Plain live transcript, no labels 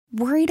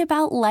Worried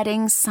about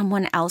letting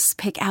someone else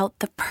pick out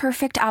the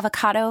perfect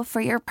avocado for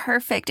your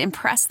perfect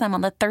impress them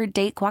on the third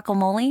date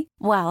guacamole?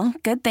 Well,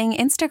 good thing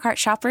Instacart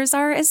shoppers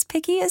are as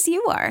picky as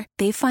you are.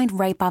 They find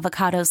ripe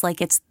avocados like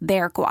it's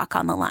their guac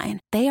on the line.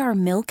 They are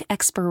milk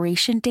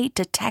expiration date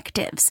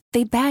detectives.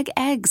 They bag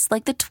eggs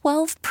like the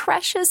 12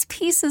 precious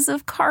pieces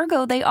of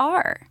cargo they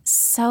are.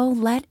 So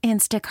let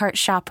Instacart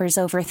shoppers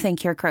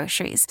overthink your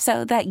groceries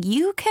so that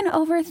you can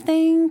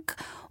overthink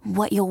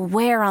what you'll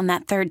wear on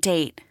that third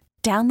date.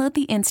 Download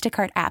the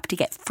Instacart app to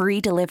get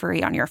free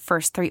delivery on your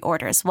first 3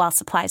 orders while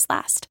supplies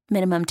last.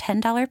 Minimum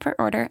 $10 per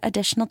order.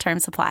 Additional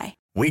terms apply.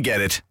 We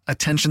get it.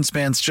 Attention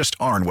spans just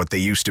aren't what they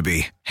used to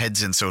be.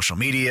 Heads in social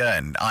media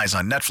and eyes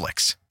on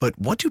Netflix. But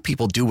what do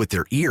people do with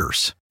their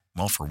ears?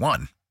 Well, for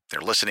one, they're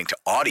listening to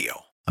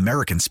audio.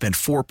 Americans spend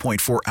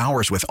 4.4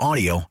 hours with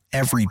audio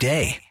every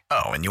day.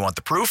 Oh, and you want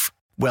the proof?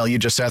 Well, you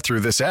just sat through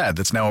this ad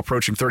that's now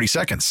approaching 30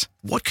 seconds.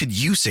 What could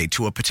you say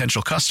to a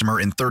potential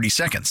customer in 30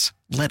 seconds?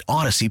 Let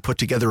Odyssey put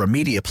together a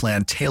media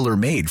plan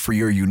tailor-made for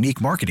your unique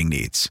marketing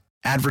needs.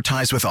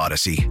 Advertise with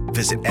Odyssey.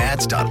 Visit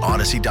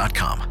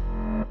ads.odyssey.com.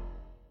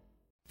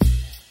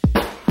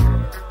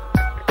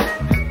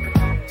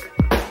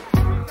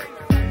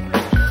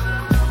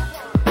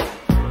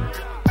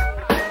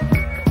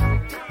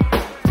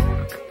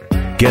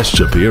 Guests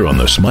appear on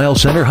the Smile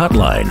Center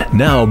hotline.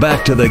 Now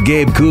back to the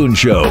Gabe Kuhn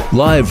Show,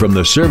 live from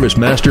the Service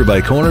Master by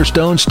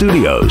Cornerstone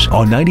Studios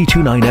on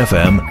 92.9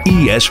 FM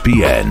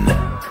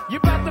ESPN.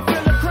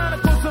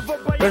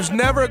 There's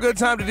never a good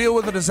time to deal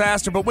with a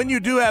disaster, but when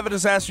you do have a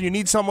disaster, you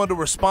need someone to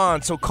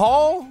respond. So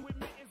call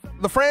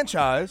the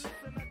franchise.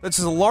 This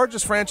is the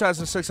largest franchise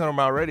in a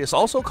 600-mile radius.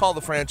 Also call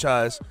the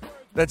franchise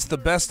that's the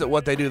best at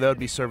what they do. That would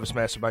be Service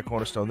Master by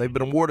Cornerstone. They've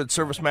been awarded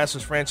Service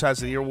Master's Franchise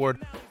of the Year award,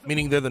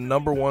 meaning they're the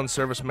number 1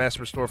 Service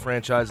Master store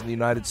franchise in the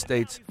United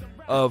States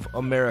of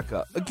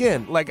America.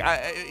 Again,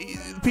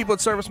 people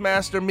at Service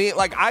Master,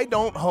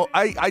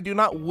 I do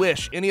not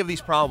wish any of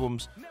these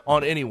problems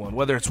on anyone,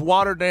 whether it's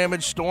water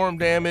damage, storm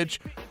damage,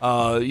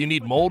 you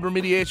need mold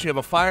remediation, you have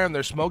a fire and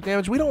there's smoke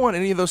damage. We don't want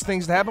any of those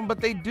things to happen, but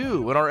they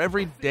do in our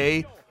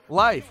everyday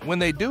life. When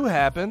they do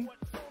happen,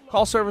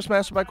 call Service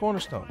Master by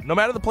Cornerstone. No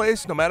matter the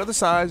place, no matter the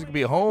size, it could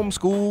be a home,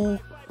 school,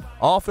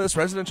 office,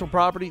 residential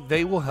property,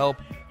 they will help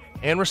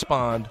and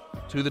respond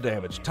to the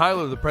damage.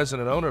 Tyler, the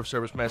president and owner of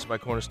Service Master by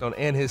Cornerstone,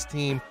 and his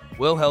team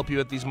will help you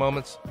at these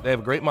moments. They have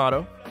a great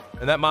motto,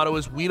 and that motto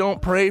is, we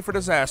don't pray for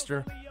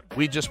disaster,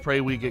 we just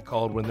pray we get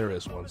called when there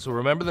is one. So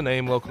remember the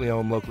name, locally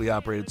owned, locally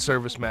operated,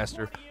 Service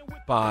Master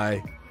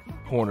by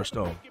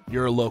Cornerstone.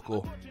 You're a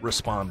local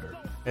responder.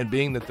 And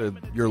being that they're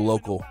your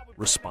local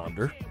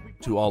responder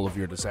to all of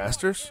your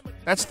disasters,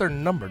 that's their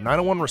number,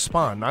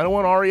 901-RESPOND,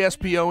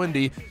 901-RESPOND,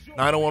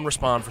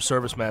 901-RESPOND for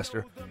Service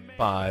Master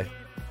by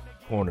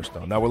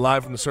Cornerstone. Now we're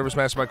live from the Service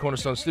Master by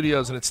Cornerstone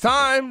Studios, and it's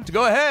time to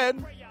go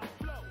ahead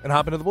and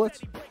hop into the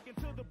Blitz.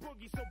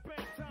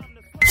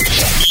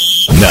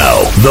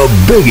 Now, the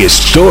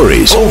biggest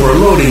stories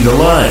overloading the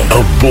line.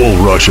 A bull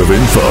rush of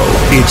info.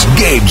 It's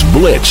Gabe's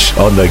Blitz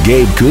on the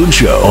Gabe Kuhn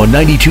Show on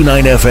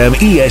 92.9 FM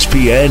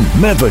ESPN,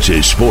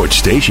 Memphis' sports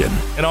station.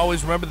 And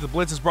always remember that the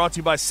Blitz is brought to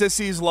you by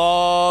Sissy's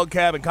Log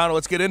Cabin. Connor,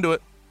 let's get into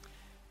it.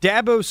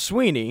 Dabo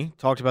Sweeney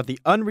talked about the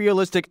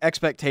unrealistic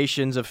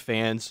expectations of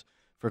fans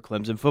for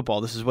Clemson football.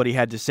 This is what he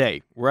had to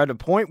say. We're at a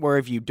point where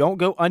if you don't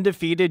go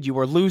undefeated, you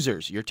are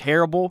losers. You're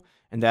terrible.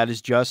 And that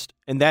is just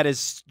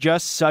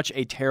such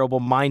a terrible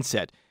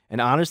mindset.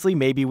 And honestly,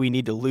 maybe we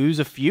need to lose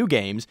a few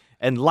games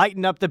and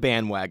lighten up the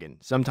bandwagon.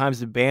 Sometimes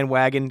the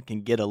bandwagon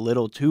can get a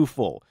little too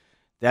full.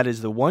 That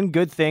is the one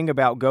good thing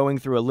about going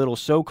through a little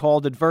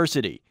so-called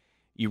adversity.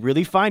 You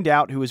really find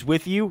out who is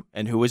with you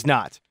and who is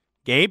not.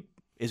 Gabe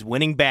is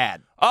winning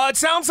bad. It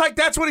sounds like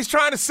that's what he's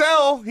trying to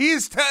sell. He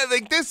is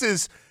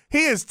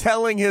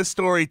telling his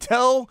story.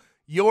 Tell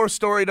your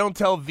story. Don't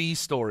tell the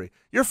story.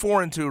 You're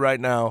 4-2 right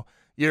now.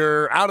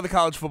 You're out of the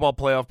college football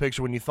playoff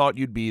picture when you thought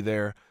you'd be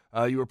there.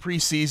 You were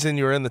preseason.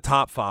 You were in the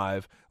top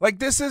 5.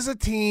 This is a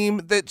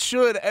team that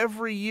should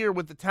every year,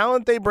 with the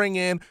talent they bring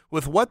in,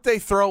 with what they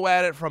throw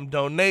at it from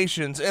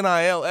donations,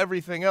 NIL,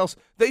 everything else,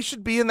 they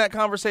should be in that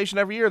conversation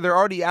every year. They're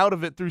already out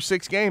of it through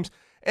 6 games.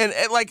 And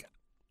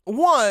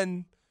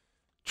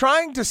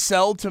trying to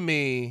sell to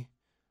me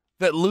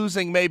that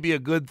losing may be a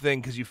good thing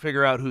because you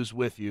figure out who's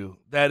with you.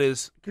 That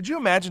is, could you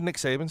imagine Nick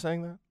Saban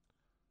saying that?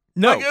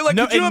 No, could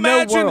you in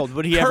imagine no world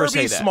would he ever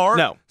say that. Smart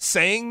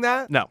saying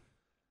that? No.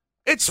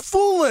 It's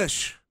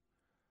foolish.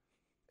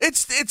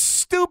 It's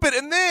stupid.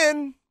 And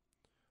then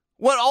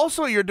what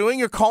also you're doing,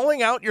 you're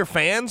calling out your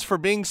fans for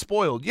being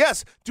spoiled.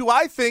 Yes, do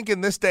I think in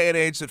this day and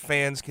age that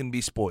fans can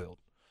be spoiled?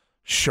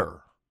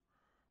 Sure.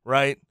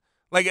 Right?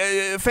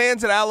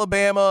 Fans at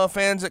Alabama,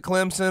 fans at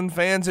Clemson,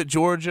 fans at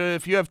Georgia,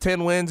 if you have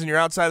 10 wins and you're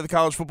outside of the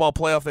college football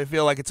playoff, they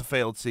feel like it's a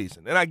failed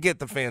season. And I get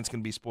the fans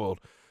can be spoiled.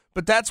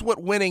 But that's what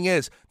winning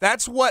is.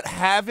 That's what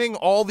having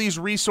all these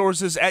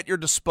resources at your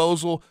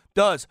disposal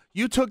does.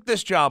 You took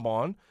this job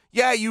on.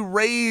 Yeah, you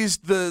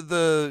raised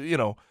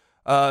the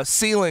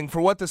ceiling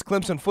for what this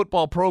Clemson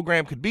football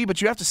program could be,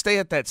 but you have to stay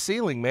at that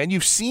ceiling, man.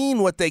 You've seen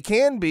what they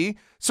can be,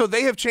 so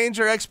they have changed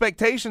their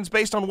expectations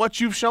based on what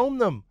you've shown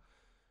them.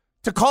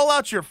 To call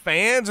out your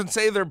fans and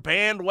say they're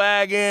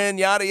bandwagon,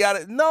 yada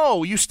yada.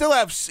 No, you still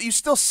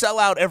sell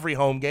out every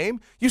home game.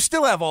 You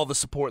still have all the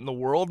support in the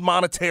world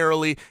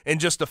monetarily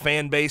and just a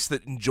fan base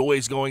that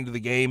enjoys going to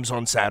the games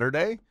on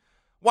Saturday.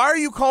 Why are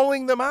you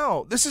calling them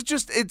out? This is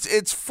just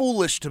it's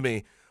foolish to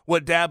me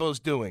what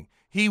Dabo's doing.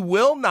 He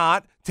will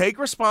not take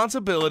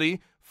responsibility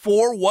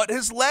for what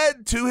has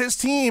led to his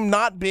team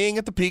not being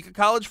at the peak of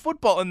college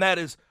football, and that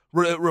is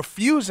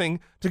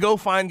refusing to go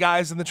find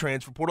guys in the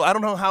transfer portal. I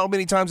don't know how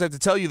many times I have to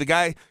tell you the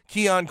guy,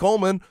 Keon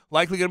Coleman,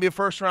 likely going to be a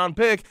first-round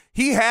pick,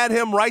 he had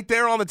him right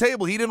there on the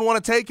table. He didn't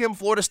want to take him.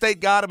 Florida State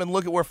got him, and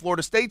look at where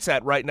Florida State's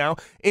at right now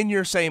in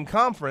your same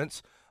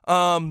conference.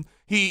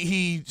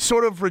 He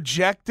sort of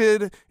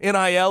rejected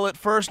NIL at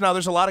first. Now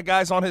there's a lot of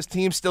guys on his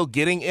team still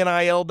getting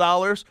NIL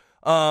dollars,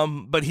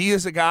 but he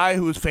is a guy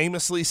who has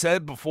famously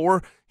said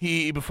before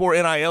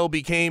NIL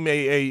became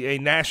a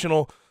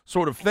national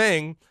sort of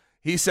thing,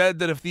 he said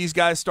that if these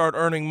guys start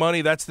earning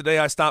money, that's the day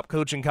I stop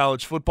coaching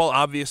college football.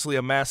 Obviously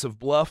a massive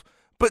bluff.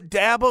 But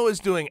Dabo is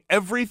doing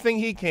everything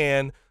he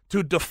can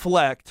to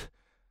deflect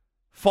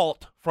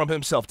fault from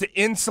himself, to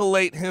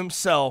insulate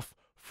himself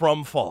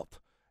from fault.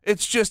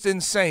 It's just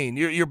insane.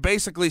 You're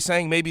basically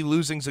saying maybe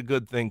losing's a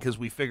good thing because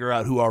we figure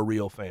out who our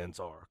real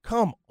fans are.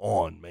 Come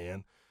on,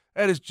 man.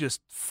 That is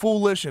just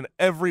foolish in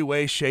every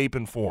way, shape,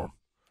 and form.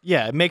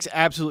 Yeah, it makes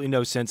absolutely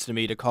no sense to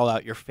me to call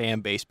out your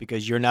fan base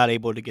because you're not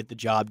able to get the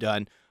job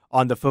done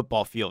on the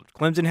football field.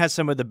 Clemson has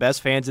some of the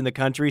best fans in the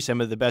country,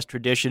 some of the best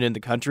tradition in the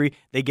country.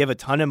 They give a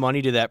ton of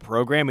money to that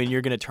program, and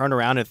you're going to turn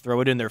around and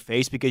throw it in their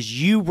face because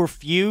you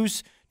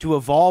refuse to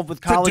evolve with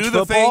college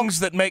football. To do the things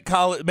that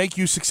make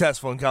you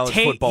successful in college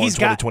football in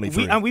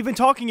 2023. We've been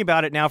talking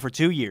about it now for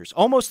 2 years,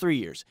 almost 3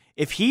 years.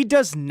 If he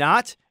does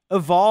not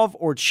evolve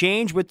or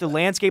change with the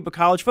landscape of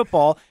college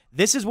football,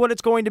 this is what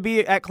it's going to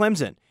be at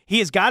Clemson. He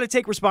has got to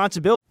take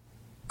responsibility.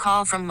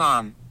 Call from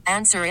mom.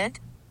 Answer it.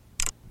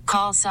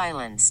 Call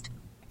silenced.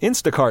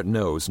 Instacart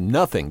knows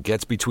nothing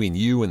gets between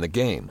you and the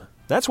game.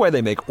 That's why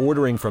they make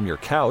ordering from your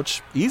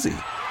couch easy.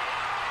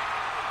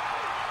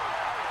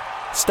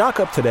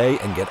 Stock up today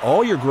and get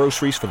all your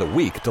groceries for the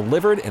week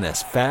delivered in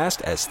as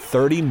fast as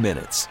 30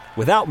 minutes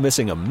without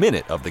missing a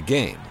minute of the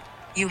game.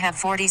 You have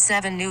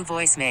 47 new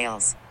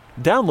voicemails.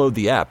 Download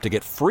the app to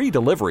get free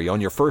delivery on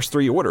your first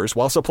 3 orders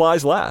while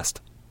supplies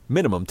last.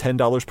 Minimum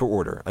 $10 per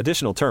order.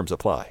 Additional terms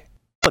apply.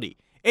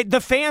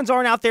 The fans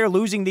aren't out there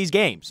losing these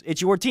games.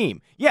 It's your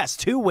team. Yes,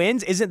 2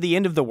 wins isn't the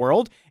end of the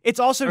world. It's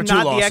also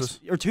not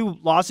or 2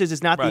 losses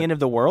is not the end of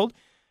the world.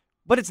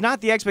 But it's not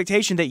the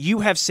expectation that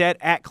you have set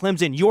at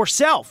Clemson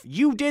yourself.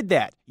 You did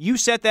that. You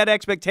set that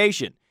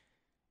expectation.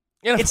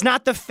 It's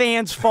not the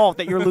fans' fault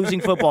that you're losing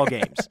football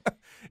games.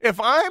 If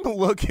I'm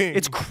looking,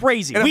 it's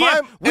crazy. We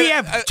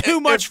have too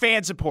much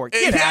fan support.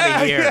 Get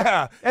out of here.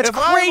 Yeah. That's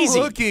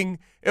crazy.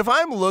 If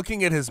I'm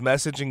looking at his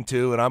messaging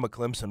too, and I'm a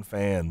Clemson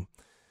fan.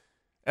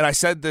 And I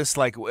said this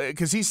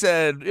because he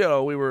said,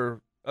 we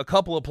were a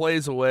couple of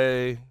plays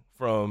away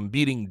from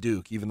beating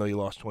Duke, even though you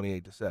lost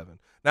 28-7.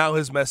 Now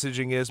his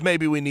messaging is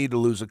maybe we need to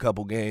lose a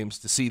couple games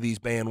to see these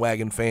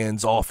bandwagon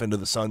fans off into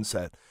the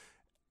sunset.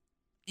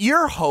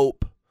 Your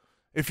hope,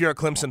 if you're a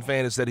Clemson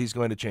fan, is that he's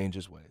going to change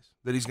his ways,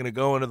 that he's going to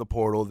go into the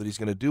portal, that he's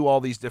going to do all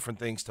these different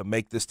things to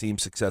make this team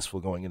successful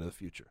going into the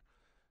future.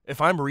 If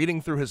I'm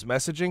reading through his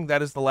messaging,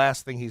 that is the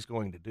last thing he's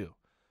going to do.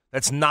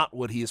 That's not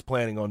what he is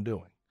planning on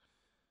doing.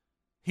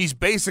 He's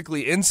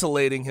basically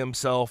insulating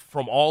himself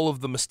from all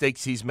of the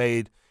mistakes he's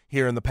made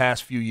here in the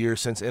past few years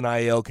since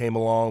NIL came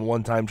along,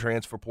 one-time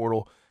transfer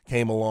portal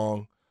came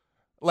along.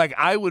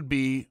 I would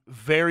be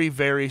very,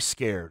 very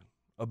scared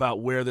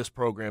about where this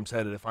program's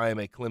headed if I am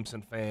a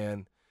Clemson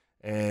fan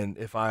and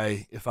if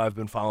I've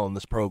been following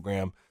this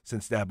program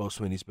since Dabo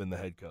Swinney's been the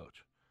head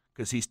coach.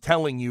 Because he's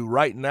telling you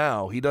right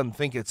now he doesn't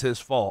think it's his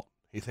fault.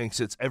 He thinks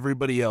it's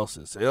everybody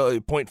else's.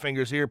 Point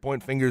fingers here,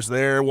 point fingers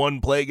there.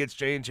 One play gets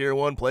changed here,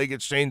 one play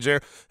gets changed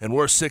there, and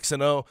we're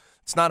 6-0.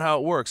 It's not how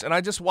it works. And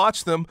I just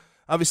watched them.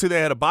 Obviously,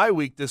 they had a bye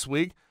week this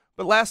week,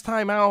 but last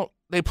time out,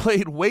 they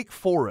played Wake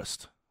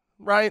Forest,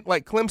 right?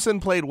 Clemson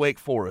played Wake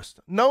Forest.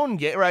 Known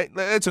game, right?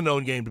 It's a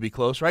known game to be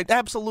close, right?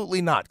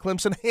 Absolutely not.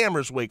 Clemson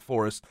hammers Wake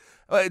Forest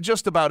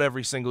just about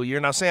every single year.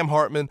 Now, Sam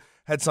Hartman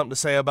had something to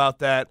say about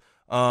that,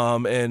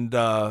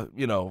 Dabo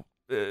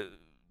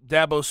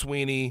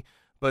Swinney,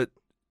 but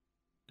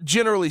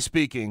generally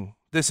speaking,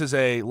 this is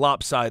a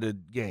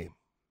lopsided game.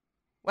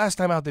 Last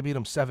time out, they beat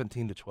them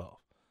 17-12.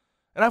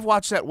 And I've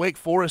watched that Wake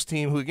Forest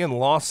team, who, again,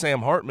 lost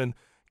Sam Hartman,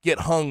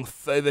 get hung.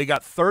 They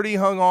got 30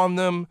 hung on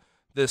them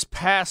this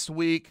past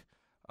week,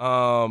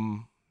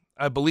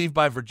 I believe,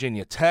 by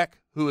Virginia Tech,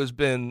 who has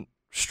been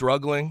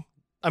struggling.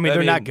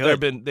 They're not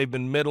good. They've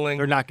been middling.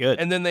 They're not good.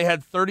 And then they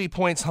had 30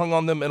 points hung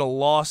on them in a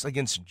loss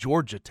against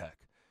Georgia Tech.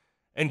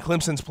 And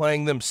Clemson's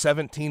playing them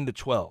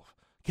 17-12.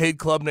 Cade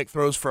Klubnik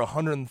throws for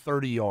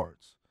 130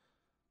 yards.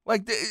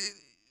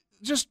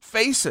 Just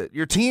face it.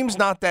 Your team's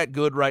not that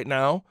good right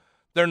now.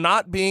 They're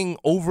not being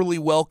overly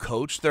well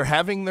coached. They're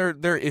having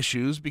their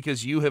issues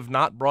because you have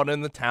not brought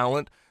in the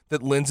talent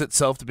that lends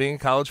itself to being a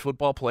college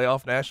football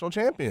playoff national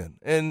champion.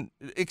 And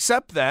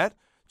accept that,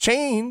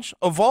 change,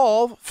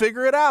 evolve,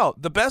 figure it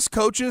out. The best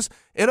coaches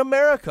in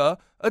America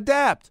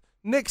adapt.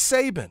 Nick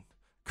Saban,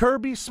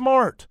 Kirby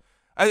Smart.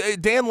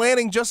 Dan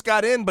Lanning just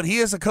got in, but he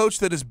is a coach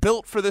that is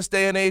built for this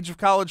day and age of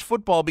college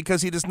football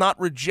because he does not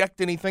reject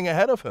anything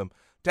ahead of him.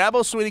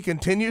 Dabo Swinney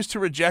continues to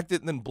reject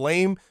it and then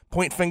blame,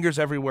 point fingers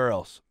everywhere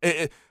else.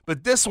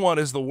 But this one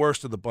is the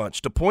worst of the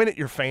bunch. To point at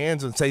your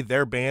fans and say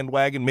they're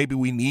bandwagon, maybe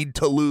we need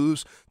to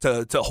lose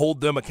to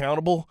hold them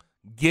accountable,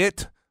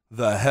 get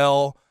the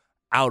hell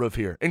out of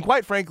here. And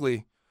quite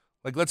frankly,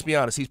 like, let's be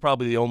honest, he's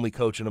probably the only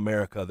coach in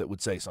America that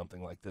would say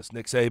something like this.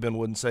 Nick Saban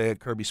wouldn't say it.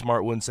 Kirby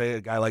Smart wouldn't say it.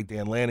 A guy like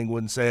Dan Lanning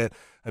wouldn't say it.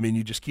 I mean,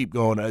 you just keep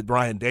going.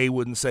 Brian Day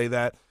wouldn't say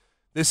that.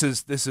 This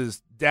is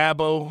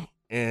Dabo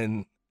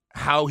and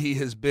how he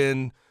has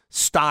been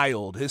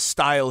styled. His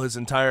style his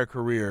entire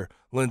career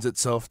lends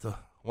itself to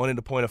wanting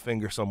to point a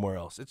finger somewhere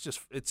else.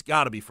 It's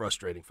got to be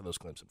frustrating for those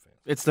Clemson fans.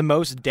 It's the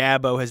most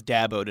Dabo has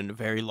daboed in a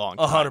very long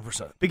time.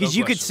 100%. Because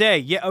you could say,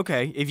 yeah,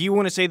 okay, if you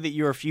want to say that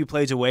you're a few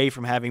plays away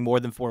from having more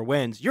than 4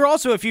 wins, you're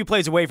also a few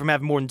plays away from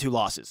having more than 2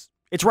 losses.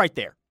 It's right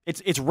there.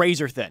 It's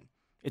razor thin.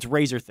 It's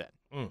razor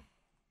thin.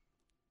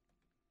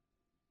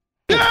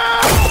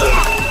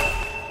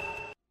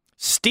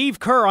 Steve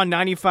Kerr on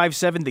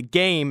 95.7 The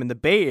Game in the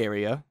Bay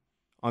Area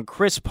on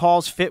Chris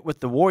Paul's fit with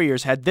the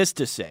Warriors had this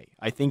to say.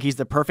 I think he's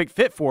the perfect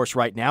fit for us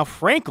right now.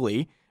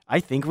 Frankly, I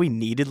think we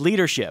needed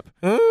leadership.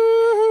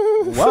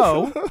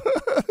 Whoa.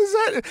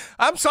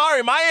 I'm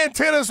sorry. My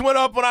antennas went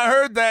up when I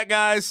heard that,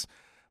 guys.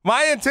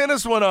 My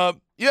antennas went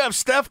up. You have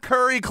Steph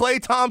Curry,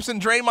 Klay Thompson,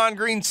 Draymond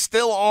Green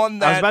still on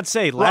that I was about to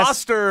say,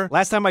 roster.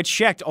 Last time I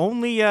checked,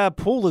 only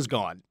Poole is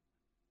gone.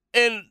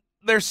 And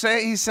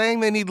he's saying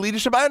they need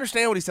leadership. I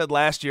understand what he said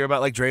last year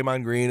about like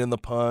Draymond Green and the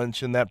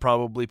punch, and that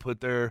probably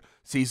put their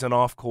season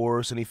off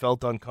course, and he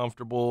felt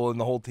uncomfortable, and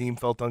the whole team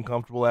felt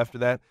uncomfortable after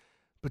that.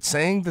 But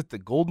saying that the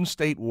Golden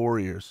State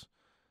Warriors,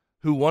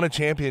 who won a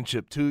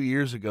championship 2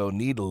 years ago,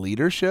 need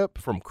leadership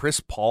from Chris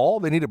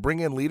Paul, they need to bring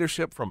in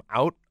leadership from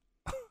out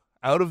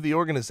of the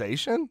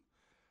organization.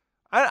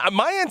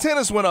 My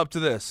antennas went up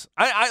to this.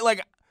 I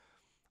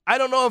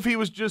don't know if he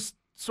was just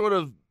sort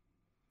of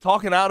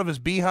talking out of his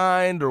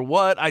behind or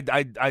what.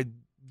 I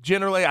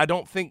generally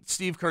don't think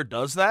Steve Kerr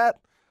does that.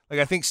 Like,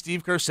 I think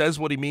Steve Kerr says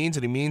what he means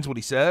and he means what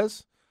he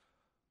says.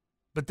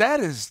 But that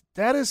is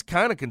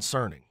kind of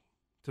concerning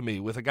to me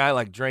with a guy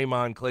like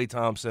Draymond, Klay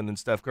Thompson, and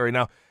Steph Curry.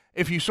 Now,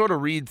 if you sort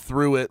of read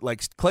through it,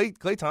 like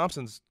Klay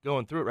Thompson's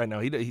going through it right now.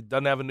 He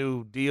doesn't have a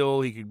new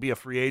deal. He could be a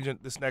free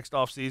agent this next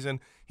offseason.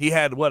 He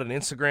had, an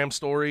Instagram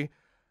story?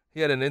 He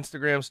had an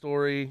Instagram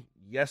story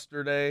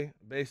yesterday,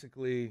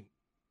 basically.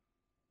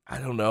 I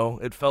don't know.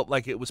 It felt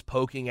like it was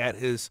poking at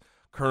his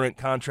current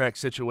contract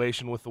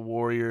situation with the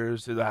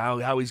Warriors,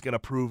 how he's going to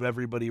prove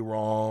everybody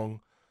wrong.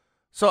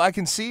 So I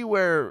can see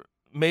where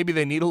maybe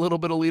they need a little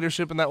bit of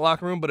leadership in that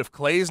locker room, but if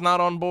Klay's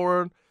not on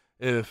board,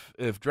 if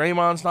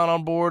Draymond's not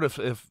on board,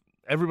 if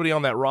everybody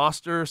on that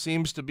roster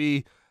seems to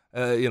be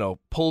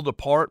pulled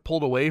apart,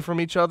 pulled away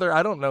from each other,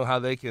 I don't know how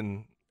they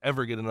can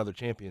ever get another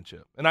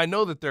championship. And I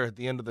know that they're at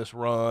the end of this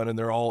run and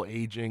they're all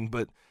aging,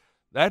 but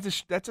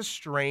that's a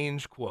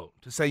strange quote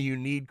to say you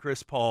need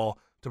Chris Paul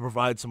to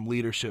provide some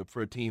leadership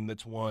for a team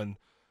that's won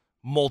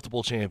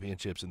multiple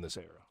championships in this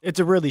era. It's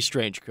a really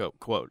strange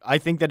quote. I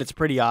think that it's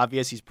pretty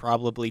obvious he's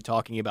probably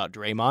talking about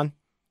Draymond,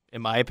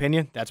 in my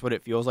opinion. That's what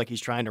it feels like. He's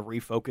trying to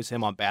refocus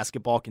him on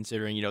basketball,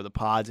 considering, the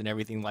pods and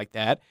everything like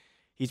that.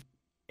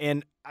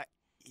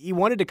 He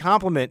wanted to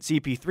compliment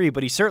CP3,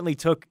 but he certainly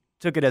took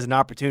it as an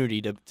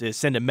opportunity to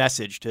send a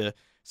message to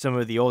some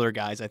of the older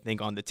guys, I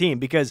think, on the team,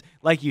 because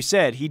like you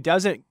said, he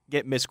doesn't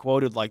get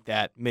misquoted like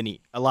that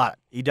a lot.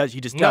 He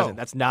just doesn't.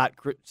 That's not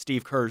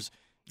Steve Kerr's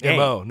game.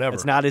 MO, never.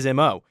 That's not his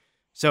MO.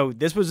 So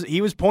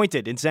he was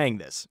pointed in saying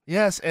this.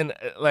 Yes, and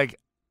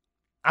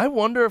I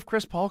wonder if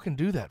Chris Paul can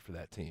do that for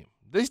that team.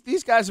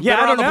 These guys have been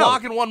around the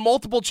block and won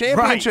multiple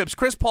championships. Right.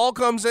 Chris Paul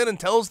comes in and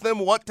tells them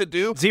what to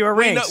do. 0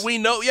 rings. We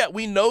know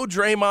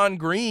Draymond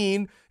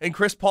Green and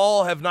Chris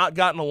Paul have not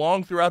gotten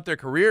along throughout their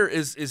career.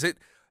 Is it?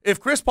 If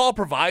Chris Paul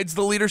provides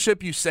the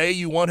leadership you say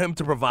you want him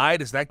to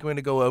provide, is that going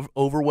to go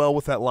over well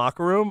with that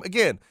locker room?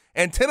 Again,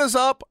 antennas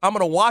up. I'm going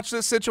to watch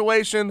this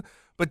situation,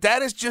 but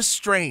that is just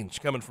strange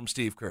coming from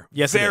Steve Kerr.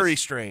 Yes, very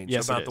strange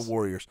about the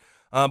Warriors.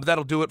 But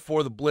that'll do it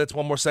for the Blitz.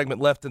 One more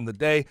segment left in the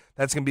day.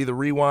 That's going to be the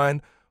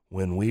rewind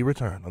when we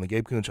return on the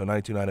Gabe Kuhn Show,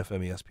 92.9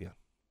 FM ESPN.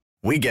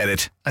 We get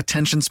it.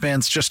 Attention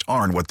spans just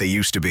aren't what they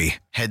used to be.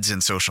 Heads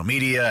in social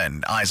media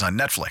and eyes on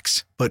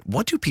Netflix. But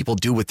what do people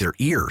do with their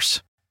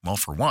ears? Well,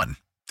 for one,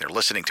 they're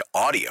listening to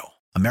audio.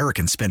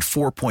 Americans spend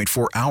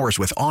 4.4 hours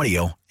with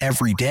audio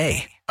every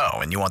day. Oh,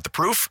 and you want the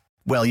proof?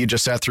 Well, you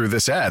just sat through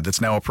this ad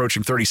that's now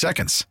approaching 30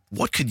 seconds.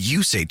 What could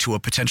you say to a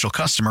potential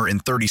customer in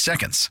 30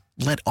 seconds?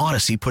 Let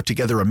Odyssey put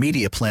together a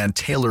media plan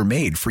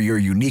tailor-made for your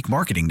unique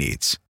marketing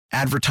needs.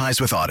 Advertise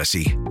with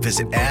Odyssey.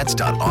 Visit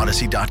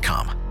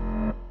ads.odyssey.com.